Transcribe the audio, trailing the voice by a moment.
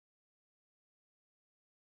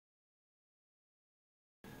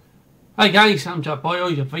Hi guys, I'm Jack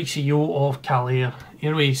Boyle, your Vice CEO of caal.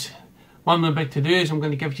 Anyways, what I'm about to do is I'm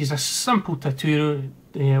going to give you a simple tutorial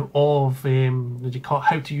of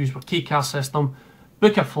how to use our caal system,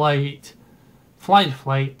 book a flight, fly the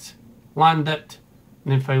flight, land it,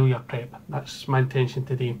 and then file your prep. That's my intention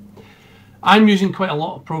today. I'm using quite a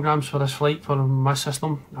lot of programs for this flight for my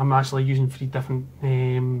system. I'm actually using 3 different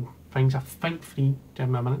things. I think 3. Give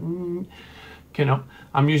me a minute.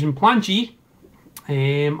 I'm using Plan G.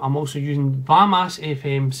 I'm also using VAMAS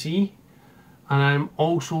FMC, and I'm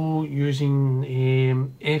also using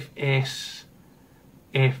FSFO,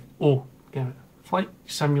 Flight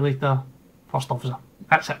Simulator First Officer.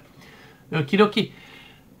 That's it. Okie dokie.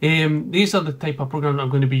 These are the type of programs I'm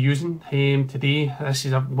going to be using today. This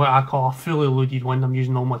is what I call a fully loaded one. I'm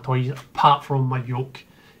using all my toys apart from my yoke.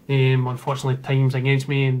 Unfortunately, time's against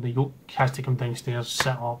me and the yoke has to come downstairs,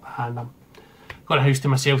 set up, and I've got a house to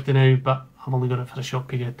myself to now, but I've only got it for a short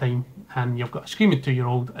period of time, and you've got a screaming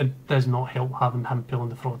 2-year-old. It does not help having him pulling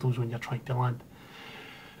the throttles when you're trying to land.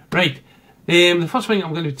 Right, the first thing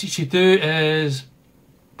I'm going to teach you to do is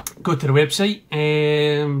go to the website,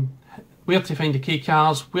 where to find the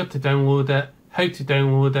caals, where to download it, how to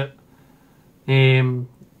download it.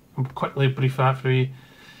 I'll quickly brief that through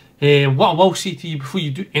you. What I will say to you before you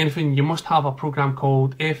do anything, you must have a program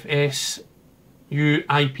called FSUIP.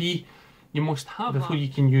 You must have before you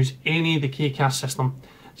can use any of the caal system.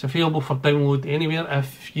 It's available for download anywhere.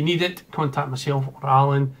 If you need it, contact myself or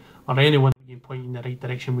Alan or anyone. You can point you in the right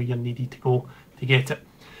direction where you're needed to go to get it.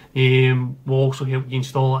 We'll also help you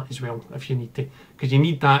install it as well if you need to, because you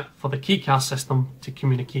need that for the caal system to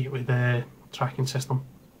communicate with the tracking system.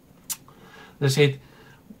 As I said,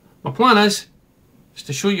 my plan is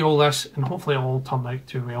to show you all this, and hopefully it'll all turn out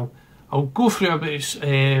too well. I'll go through a bit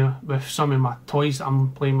with some of my toys that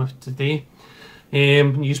I'm playing with today.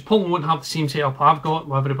 You probably won't have the same setup I've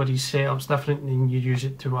got. Everybody's setup's different, and you use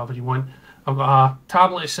it to whatever you want. I've got a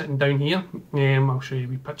tablet sitting down here. I'll show you a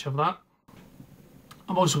wee picture of that.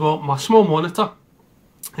 I've also got my small monitor,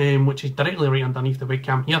 which is directly right underneath the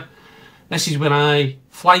webcam here. This is where I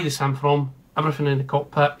fly the sim from. Everything in the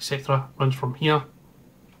cockpit, etc., runs from here.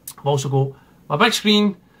 I've also got my big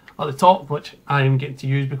screen at the top, which I am getting to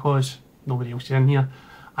use because nobody else is in here.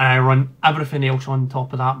 And I run everything else on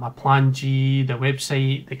top of that: my Plan G, the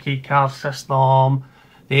website, the caal system,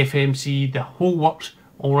 the FMC, the whole works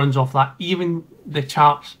all runs off that. Even the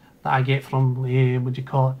charts that I get from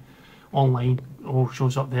online all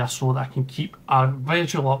shows up there, so that I can keep a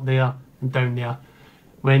visual up there and down there.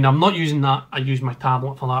 When I'm not using that, I use my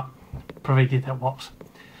tablet for that, provided it works.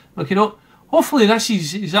 Okay, hopefully this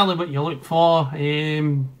is exactly what you're looking for,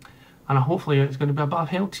 and hopefully it's going to be a bit of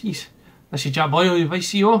help to you. This is Jack Boyle, your Vice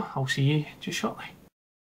CEO. I'll see you just shortly.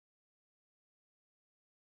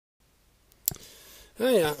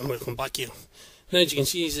 Hiya, and welcome back here. Now, as you can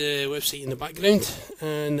see, is the website in the background,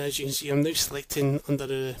 and as you can see, I'm now selecting under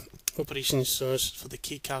the operations source for the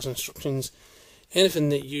caal instructions. Anything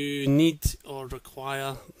that you need or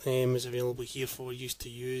require is available here for you to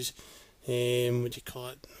use. For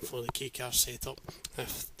the caal setup,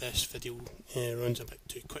 if this video runs a bit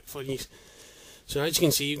too quick for you. So as you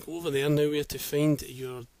can see, you go over there now where to find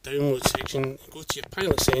your download section. Go to your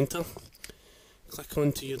pilot center, click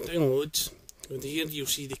onto your downloads. Over here you'll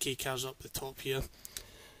see the caals up the top here,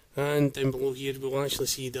 and down below here we'll actually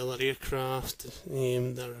see the other aircraft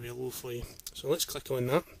that are available for you. So let's click on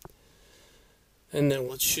that, and then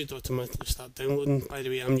it should automatically start downloading. By the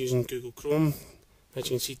way, I'm using Google Chrome. As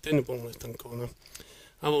you can see down the bottom left hand corner,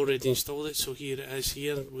 I've already installed it, so here it is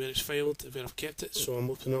here where it's filed, where I've kept it. So I'm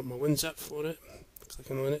opening up my WinZip for it,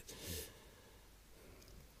 clicking on it.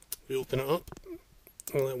 We open it up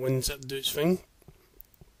and let WinZip do its thing.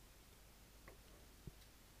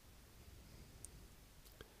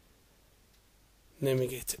 And then we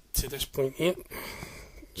get it to this point here.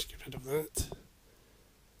 Just get rid of that.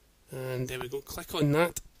 And there we go, click on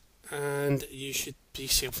that, and you should be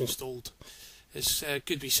self-installed. It's a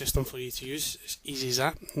good wee system for you to use. It's easy as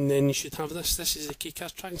that. And then you should have this. This is the caal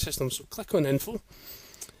tracking system. So click on info.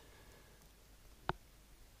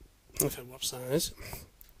 If it works, that is.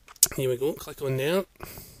 Here we go. Click on there.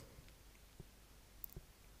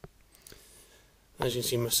 As you can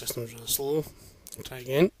see, my system's really slow. Try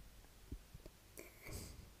again.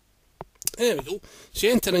 There we go. So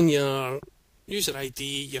you enter in your user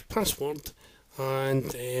ID, your password, and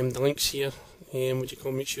the links here.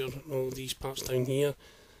 Make sure all these parts down here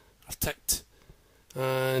are ticked,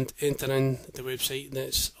 and enter in the website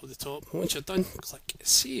that's at the top. Once you're done, click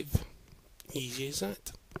save. Easy as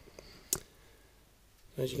that.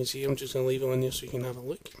 As you can see, I'm just going to leave it on there so you can have a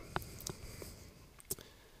look.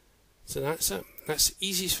 So that's it. That's the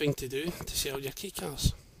easiest thing to do to set up your key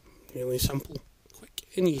cars. Really simple, quick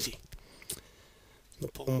and easy. No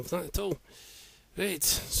problem with that at all. Right,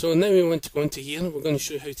 so now we want to go into here. We're going to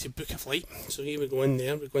show you how to book a flight. So here we go in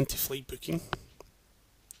there, we're going to flight booking.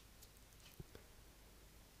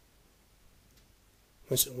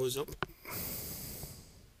 Once it loads up.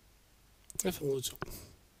 If it loads up.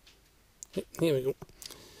 Yep, here we go.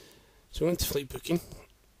 So we're into flight booking.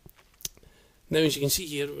 Now as you can see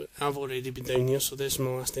here, I've already been down here, so this is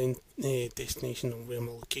my last destination, or where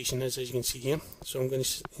my location is, as you can see here. So I'm going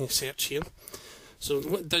to search here. So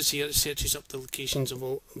what it does here, it searches up the locations of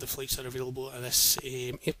all the flights that are available at this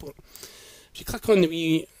airport. If you click on the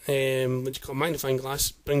wee, what you call magnifying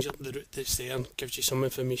glass, brings up the route that's there, and gives you some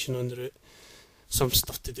information on the route, some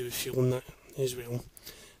stuff to do with fuel and that as well.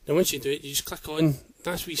 Now once you do it, you just click on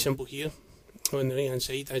that wee symbol here, on the right hand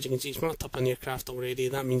side. As you can see, it's marked up an aircraft already.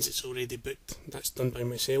 That means it's already booked. That's done by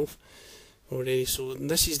myself already. So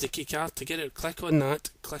this is the key card. To get it, click on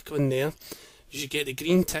that, click on there. You should get the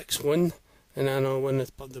green ticks one and another one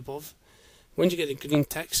above. Once you get the green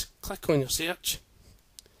ticks, click on your search.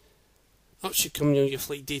 Up should come your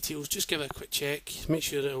flight details. Just give it a quick check, make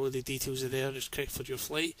sure that all the details are there, is correct for your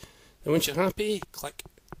flight. And once you're happy, click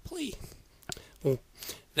play. Oh,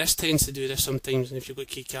 this tends to do this sometimes, and if you've got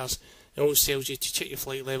key cards, it always tells you to check your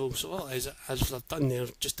flight level. So all it is, as I've done there,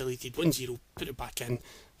 just deleted 10, put it back in,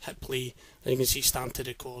 hit play, and you can see it's starting to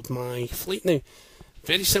record my flight now.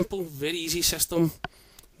 Very simple, very easy system,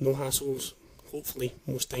 no hassles, hopefully,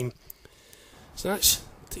 most time. So that's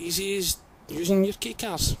as easy as using your key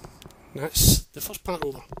cards. That's the first part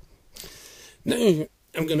over. Now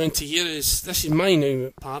I'm going into here, this is my now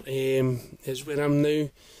part, is where I'm now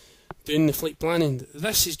doing the flight planning.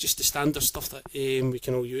 This is just the standard stuff that we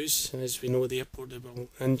can all use. As we know, the airport that we're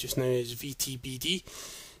in just now is VTBD,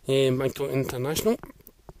 Bangkok International.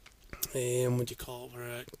 What do you call it? We're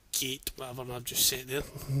at gate, whatever I've just set there.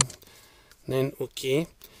 Then OK.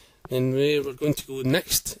 And where we're going to go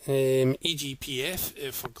next,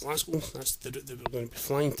 EGPF for Glasgow. That's the route that we're going to be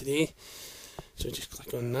flying today. So just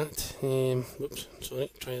click on that. Whoops,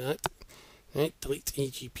 sorry, try that. Right, delete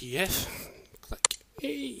EGPF. Click.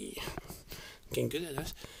 Hey, getting good at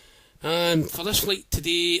this. And for this flight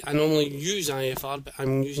today, I normally use IFR, but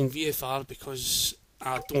I'm using VFR because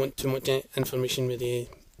I don't want too much information with the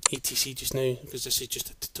ATC just now, because this is just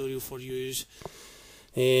a tutorial for you,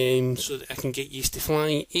 so that I can get used to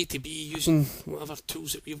flying A to B using whatever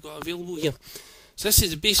tools that we've got available here. So this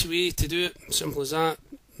is the basic way to do it, simple as that.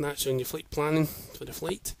 That's on your flight planning for the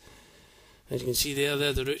flight. As you can see there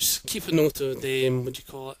are the routes. Keep a note of the, what do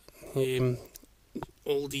you call it,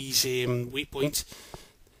 all these waypoints.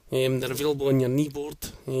 They're available on your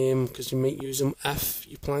kneeboard, because you might use them if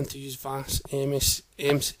you plan to use VAS,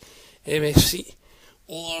 MFC,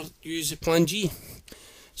 or use the Plan G.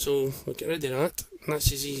 So we'll get rid of that.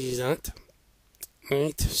 That's as easy as that.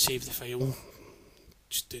 Right, save the file.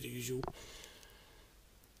 Just do the usual.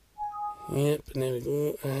 Yep, and there we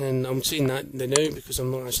go. And I'm saying that now because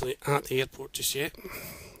I'm not actually at the airport just yet.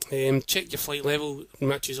 Check your flight level,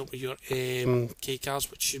 matches up with your K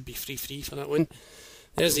cars, which should be free for that one.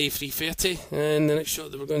 There's the A330, and the next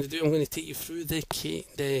shot that we're going to do, I'm going to take you through the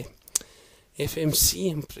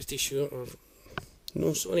FMC, I'm pretty sure, or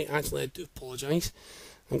no, sorry, actually I do apologise.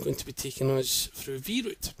 I'm going to be taking us through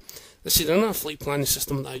VRoute. This is another flight planning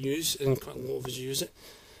system that I use, and quite a lot of us use it.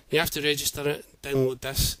 You have to register it, download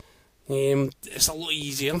this. It's a lot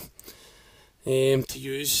easier to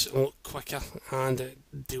use, a lot quicker, and it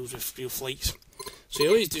deals with real flights. So you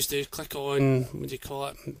always just do click on, what do you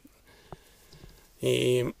call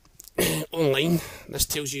it, online. This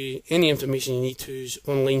tells you any information you need to use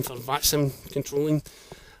online for VATSIM controlling.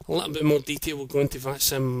 A little bit more detail, we'll go into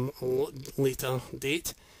VATSIM a lot later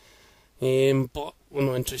date, but we're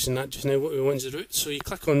not interested in that just now. What we want is the route. So you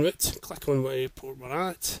click on route, click on what airport we're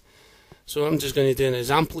at. So I'm just going to do an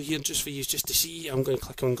example here just for you just to see. I'm going to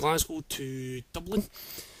click on Glasgow to Dublin,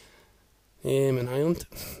 in Ireland.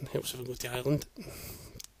 It helps if I go to Ireland.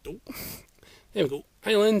 Oh, there we go,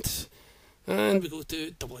 Ireland, and we go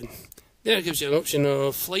to Dublin. There it gives you an option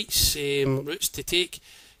of flights, routes to take.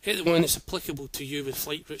 Get the one that's applicable to you with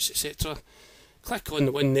flight routes, etc. Click on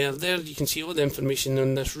the one there. There you can see all the information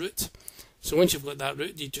on this route. So once you've got that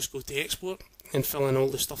route, you just go to export and fill in all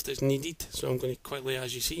the stuff that's needed. So I'm going to quickly,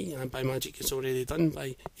 as you see, and by magic it's already done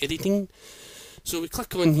by editing. So we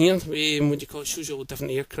click on here, what do you call it, shows you all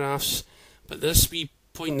different aircrafts. But this wee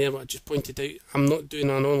point there, what I just pointed out, I'm not doing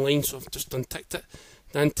an online, so I've just unticked it.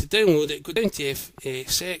 Then to download it, go down to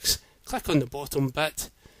FSX, click on the bottom bit,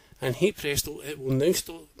 and hey presto, it will now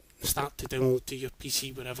start to download to your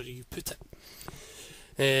PC wherever you put it.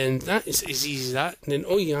 And that is as easy as that. And then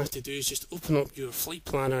all you have to do is just open up your flight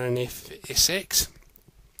planner in FSX,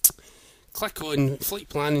 click on flight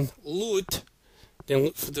planning, load, then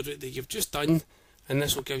look for the route that you've just done, and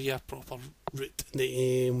this will give you a proper route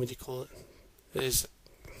that, what do you call it, is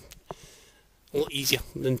a lot easier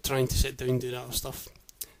than trying to sit down and do that other stuff.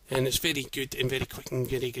 And it's very good and very quick and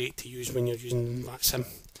very great to use when you're using that sim.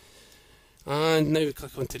 And now we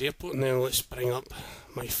click onto the airport. Now let's bring up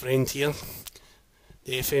my friend here,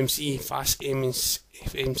 the FMC, Fast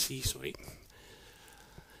FMC, sorry.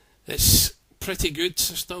 It's pretty good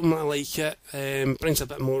system, I like it. Brings a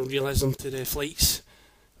bit more realism to the flights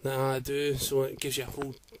that I do, so it gives you a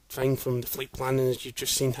whole thing from the flight planning, as you've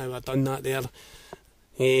just seen how I've done that there.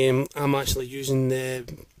 I'm actually using the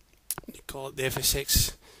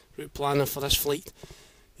FSX route planner for this flight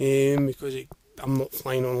because I'm not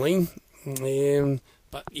flying online,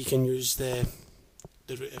 but you can use the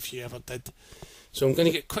route if you ever did. So I'm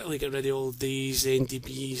going to quickly get rid of all these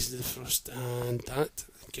NDBs, the first and that,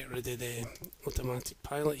 get rid of the automatic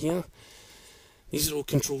pilot here. These are all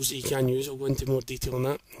controls that you can use. I'll go into more detail on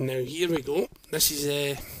that. Now here we go. This is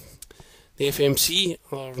the FMC,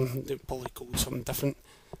 or they probably call it something different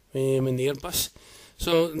in the Airbus.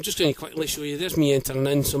 So I'm just going to quickly show you. There's me entering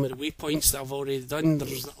in some of the waypoints that I've already done.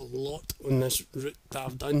 There's a lot on this route that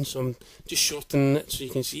I've done, so I'm just shortening it so you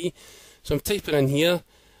can see. So I'm typing in here,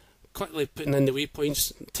 quickly putting in the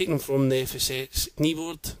waypoints, taking them from the FSX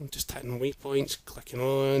keyboard. I'm just hitting waypoints, clicking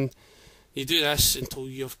on. You do this until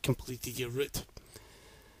you've completed your route.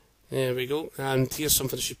 There we go. And here's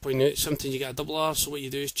something I should point out. Sometimes you get a double R, so what you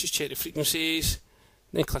do is just check the frequencies,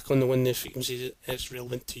 then click on the one the frequency that's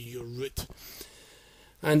relevant to your route.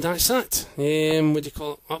 And that's that. What do you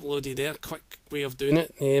call it? Uploaded there. Quick way of doing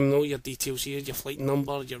it. All your details here, your flight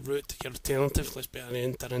number, your route, your alternative. Let's better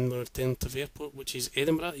enter in the alternative airport, which is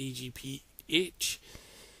Edinburgh, EGPH.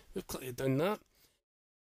 We've clicked done that.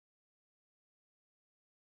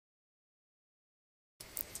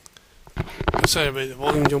 Sorry about the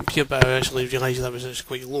volume jump here, but I actually realised that was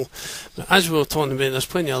quite low. But as we were talking about, there's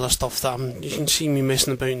plenty of other stuff that you can see me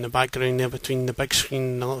messing about in the background there between the big screen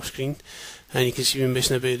and the little screen, and you can see me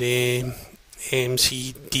messing about the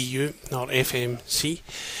MCDU or FMC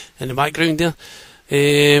in the background there,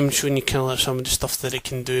 showing you kind of like some of the stuff that it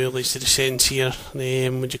can do. Like the settings here,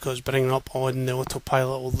 what you call is bringing up on the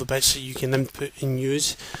autopilot all the bits that you can input and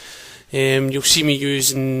use. You'll see me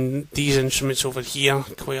using these instruments over here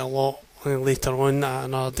quite a lot later on at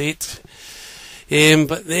another date.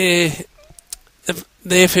 But the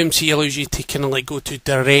FMC allows you to kind of like go to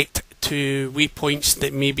direct to waypoints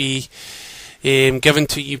that may be given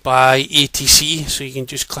to you by ATC, so you can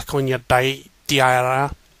just click on your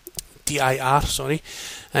DIR, sorry,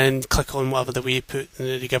 and click on whatever the waypoint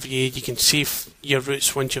that they give you. You can save your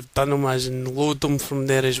routes once you've done them, as in load them from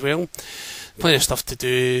there as well. Plenty of stuff to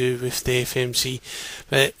do with the FMC,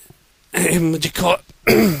 but what do you call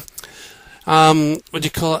it? What do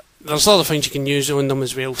you call it? There's other things you can use on them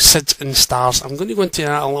as well, SIDS and stars. I'm going to go into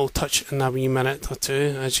that a little touch in a wee minute or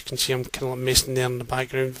two. As you can see, I'm kind of messing there in the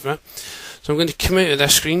background with it. So I'm going to come out of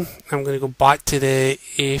this screen. I'm going to go back to the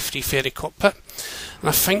A3 Ferry cockpit, and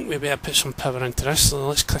I think we better put some power into this. So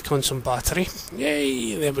let's click on some battery.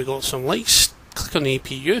 Yay! There we go, some lights. Click on the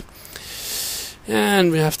APU.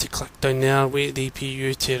 And we have to click down there, wait the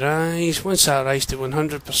EPU to rise. Once that rises to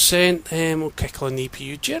 100%, we'll click on the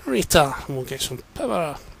EPU generator and we'll get some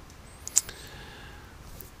power.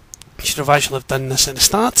 Should have actually done this at the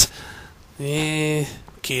start.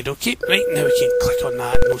 Okay, right, now we can click on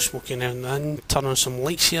that, no smoking and then turn on some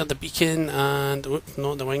lights here, the beacon and, whoop,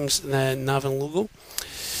 not the wings, the Navin logo.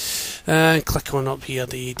 And click on up here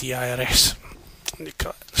the DIRS.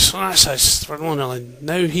 So that's us, we're on.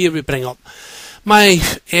 Now here we bring up my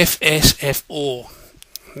FSFO.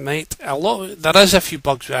 Right, there is a few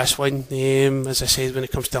bugs with this one, as I said, when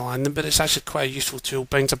it comes to landing, but it's actually quite a useful tool,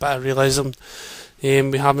 brings a bit of realism.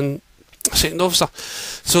 We haven't a second officer.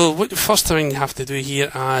 So what the first thing you have to do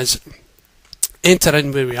here is enter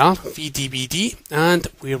in where we are, VDBD, and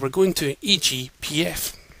where we're going to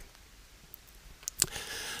EGPF.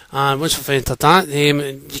 And once we've entered that,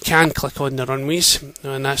 you can click on the runways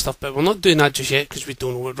and that stuff, but we're not doing that just yet because we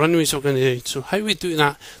don't know what runways we're going to do. So how we do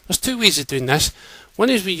that, there's two ways of doing this.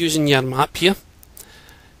 One is we're using your map here,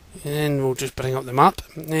 and we'll just bring up the map,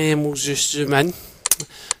 and we'll just zoom in.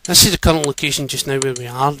 This is the current location just now where we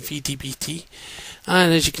are, VDBT,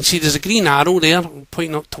 and as you can see there's a green arrow there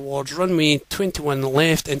pointing up towards runway 21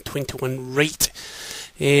 left and 21 right.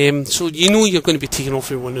 So you know you're going to be taking off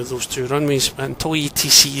with one of those two runways, but until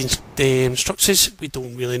ATC instructs us, we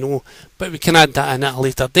don't really know, but we can add that in at a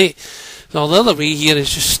later date. So the other way here is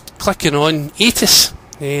just clicking on ATIS,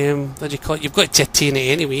 What do you call it? You've got to attain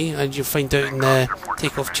it anyway, and you'll find out in the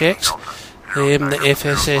takeoff checks that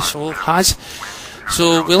FSSO has.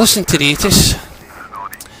 So we listen to the ATIS.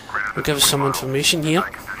 We'll give us some information here.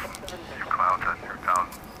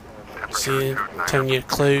 See, turn your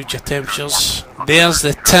clouds, your temperatures. There's the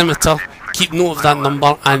altimeter. Keep note of that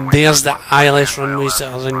number, and there's the ILS runways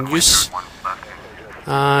that are in use.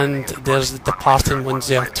 And there's the departing ones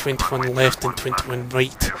there, 21 left and 21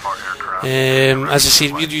 right. As I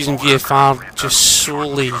said, we're using VFR just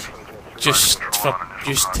solely just for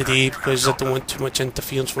use today because I don't want too much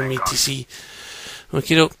interference from ATC.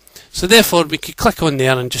 Okay, so therefore we could click on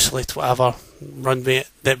there and just select whatever runway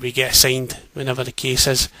that we get assigned whenever the case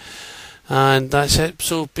is. And that's it.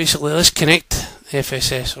 So basically let's connect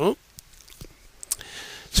FSSO.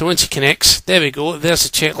 So once it connects, there we go, there's the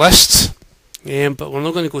checklists. But we're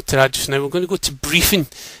not going to go to that just now. We're going to go to briefing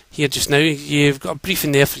here just now. You've got a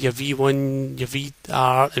briefing there for your V1, your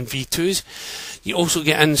VR and V2s. You also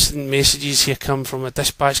get instant messages here come from a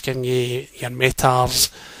dispatch giving you your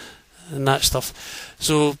METARs and that stuff.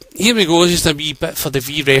 So here we go, just a wee bit for the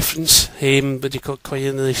V reference, but it got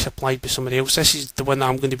clearly supplied by somebody else. This is the one that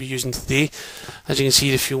I'm going to be using today. As you can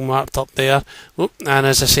see, the fuel marked up there. Oh, and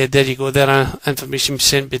as I said, there you go, there information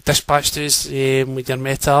sent by dispatch to us with your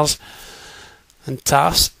METARs and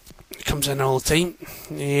TAS. It comes in all the time.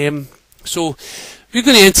 So we're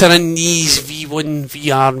going to enter in these V1,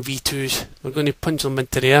 VR and V2s. We're going to punch them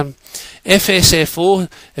into there. FSFO,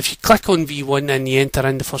 if you click on V1 and you enter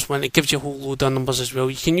in the first one, it gives you a whole load of numbers as well.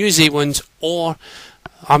 You can use A1s, or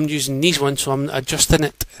I'm using these ones, so I'm adjusting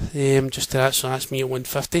it just to that, so that's me at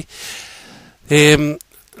 150.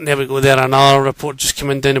 There we go, there another report just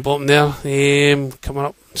coming down the bottom there, coming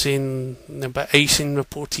up saying a bit icing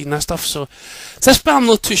reporting and that stuff. So this bit I'm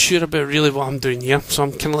not too sure about really what I'm doing here, so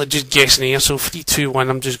I'm kind of like just guessing here. So 3, 2, 1,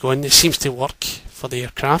 I'm just going. It seems to work for the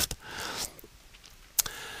aircraft.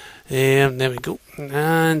 There we go,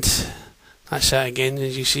 and that's it again.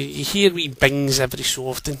 As you see, you hear wee bings every so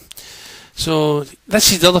often. So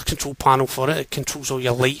this is the other control panel for it. It controls all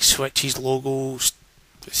your light switches, logos,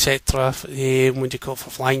 etc. What do you call it for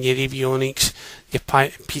flying, your avionics, your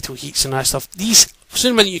pitot heats and that stuff. These, as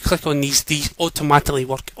soon as you click on these automatically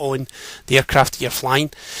work on the aircraft you're flying.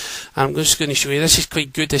 I'm just going to show you, this is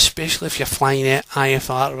quite good, especially if you're flying at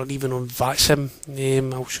IFR or even on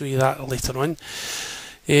VATSIM. I'll show you that later on.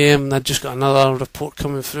 I've just got another report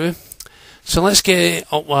coming through. So let's get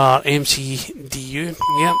up our MCDU,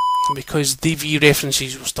 yeah, because the V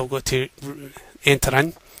references we've still got to enter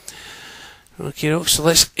in. Okay, so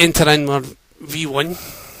let's enter in our V1,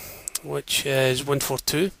 which is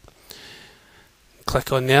 142.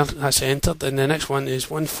 Click on there, that's entered. And the next one is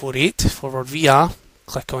 148 for our VR.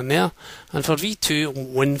 Click on there. And for V2,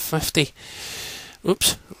 150.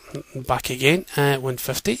 Oops, back again,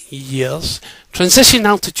 150, years. Transition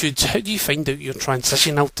altitudes, how do you find out your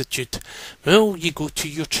transition altitude? Well, you go to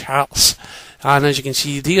your charts, and as you can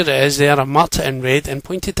see, there it is there, I marked it in red and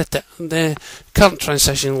pointed at it. The current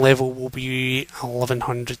transition level will be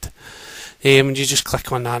 1100. And you just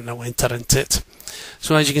click on that and it'll enter into it.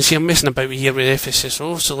 So as you can see, I'm messing about here with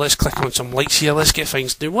FSSO, so let's click on some lights here, let's get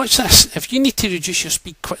things done. Watch this, if you need to reduce your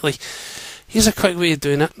speed quickly, here's a quick way of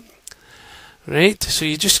doing it. Right, so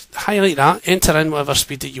you just highlight that, enter in whatever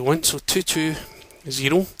speed that you want, so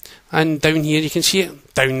 220, and down here you can see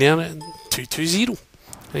it, down there, 220.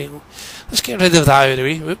 Right, let's get rid of that out of the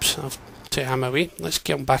way. Whoops, I've took him away. Let's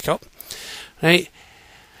get him back up. Right,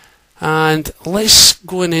 and let's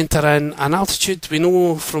go and enter in an altitude. We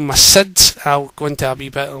know from my SIDs, I'll go into a wee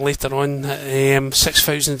bit later on,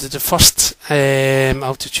 6,000 is the first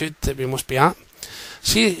altitude that we must be at.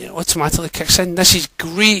 See, it automatically kicks in. This is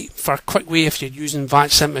great for a quick way if you're using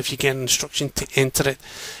VATSIM, if you get an instruction to enter it,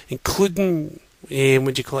 including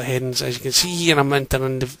what do you call it, headings. As you can see here, I'm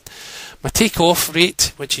entering my takeoff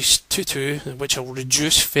rate, which is 22, which I'll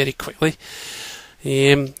reduce very quickly.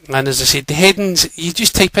 And as I said, the headings, you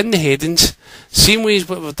just type in the headings, same way as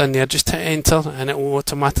what we've done there, just hit enter and it will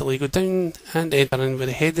automatically go down and enter in where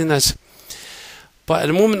the heading is. But at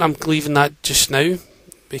the moment I'm leaving that just now,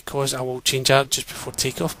 because I will change that just before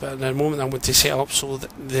takeoff, but at the moment I'm going to set up so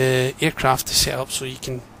that the aircraft is set up so you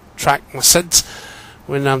can track my SIDs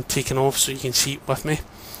when I'm taking off, so you can see it with me.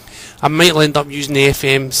 I might end up using the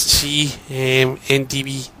FMC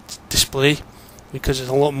NDB display because it's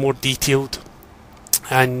a lot more detailed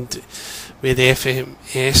and with the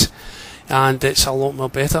FMS, and it's a lot more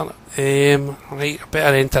better. Right, I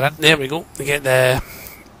better enter it. There we go. We get the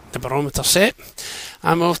barometer set,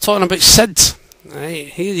 and we're talking about SIDs. Right,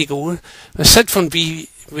 here you go. The SID from V,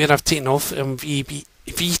 where I've taken off,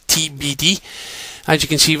 VTBD, As you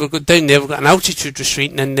can see, we've got down there, we've got an altitude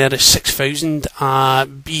restraint in there is 6,000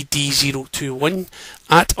 BD021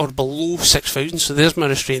 at or below 6,000. So there's my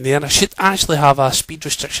restraint there. I should actually have a speed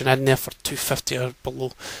restriction in there for 250 or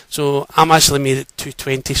below. So I'm actually made it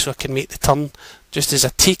 220 so I can make the turn just as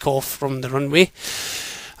a take off from the runway.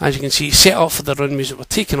 As you can see, set up for the runways that we're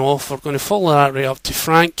taking off. We're going to follow that right up to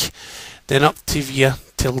Frank, then up to Via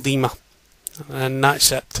to Lima. And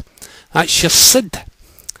that's it. That's your SID.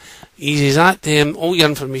 Easy as that. All your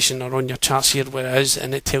information are on your charts here where it is,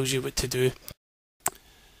 and it tells you what to do.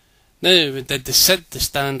 Now we did the SID, the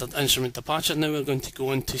standard instrument departure. Now we're going to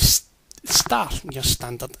go into STAR, your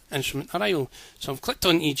standard instrument arrival. So I've clicked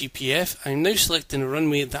on EGPF. I'm now selecting a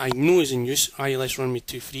runway that I know is in use, ILS runway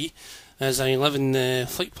 23. As I live in the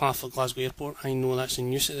flight path for Glasgow Airport, I know that's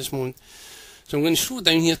in use at this moment. So I'm going to scroll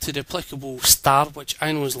down here to the applicable STAR, which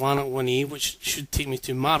I know is Lanark 1A, which should take me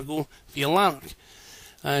to Margot via Lanark.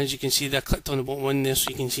 As you can see, I clicked on the bottom one there,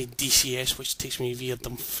 so you can see DCS, which takes me via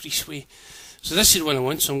Dumfriesway. So this is what I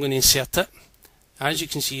want, so I'm going to insert it. As you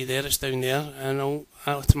can see there, it's down there, and I'll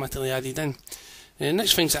automatically add it in. The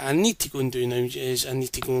next things that I need to go and do now is I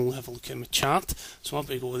need to go and have a look at my chart. So up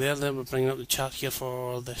we go there, we're bringing up the chart here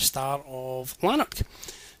for the STAR of Lanark.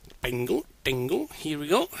 Bingo, dingo, here we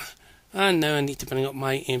go. And now I need to bring up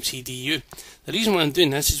my MCDU. The reason why I'm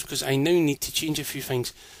doing this is because I now need to change a few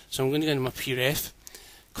things. So I'm going to go into my PREF,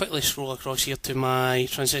 quickly scroll across here to my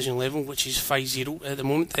transition level, which is 50 at the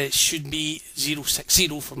moment. It should be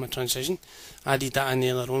 060 for my transition. I added that in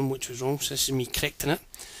the other one, which was wrong, so this is me correcting it.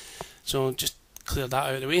 So just clear that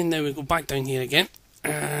out of the way. Now we go back down here again,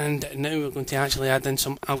 and now we're going to actually add in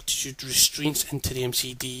some altitude restraints into the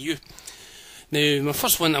MCDU. Now my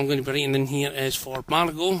first one I'm going to be writing in here is for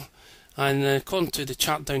Margot, and according to the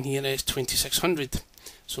chart down here it's 2600.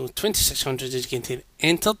 So 2600 is getting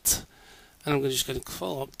entered, and I'm just going to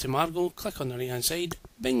follow up to Margot, click on the right hand side,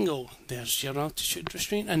 bingo, there's your altitude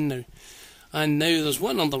restraint in now. And now there's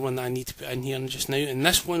one other one that I need to put in here just now, and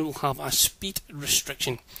this one will have a speed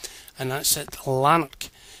restriction, and that's at Lanark.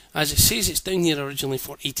 As it says, it's down here originally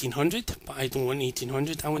for 1800, but I don't want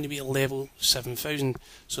 1800, I want to be at level 7000.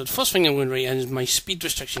 So the first thing I'm going to write in is my speed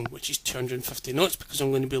restriction, which is 250 knots, because I'm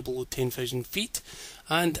going to be below 10,000 feet,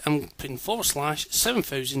 and I'm putting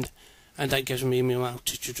 /7000, and that gives me my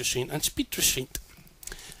altitude restraint and speed restraint.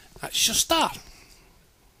 That's your STAR.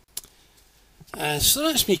 So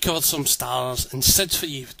that's me covered some stars and SIDs for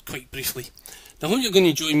you quite briefly. Now I hope you're going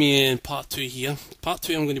to join me in part 2 here. Part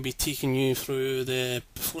 2 I'm going to be taking you through the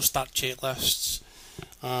before start checklists,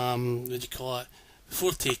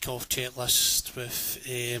 before takeoff checklist with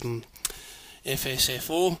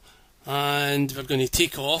FSFO, and we're going to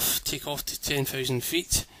take off to 10,000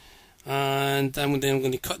 feet, and then I'm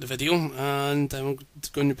going to cut the video, and I'm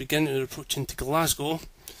going to begin to approach into Glasgow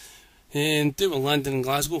and do a landing in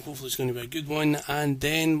Glasgow. Hopefully it's going to be a good one, and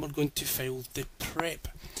then we're going to file the prep.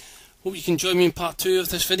 Hope you can join me in part 2 of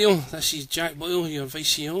this video. This is Jack Boyle, your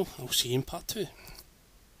Vice CEO. I'll see you in part 2.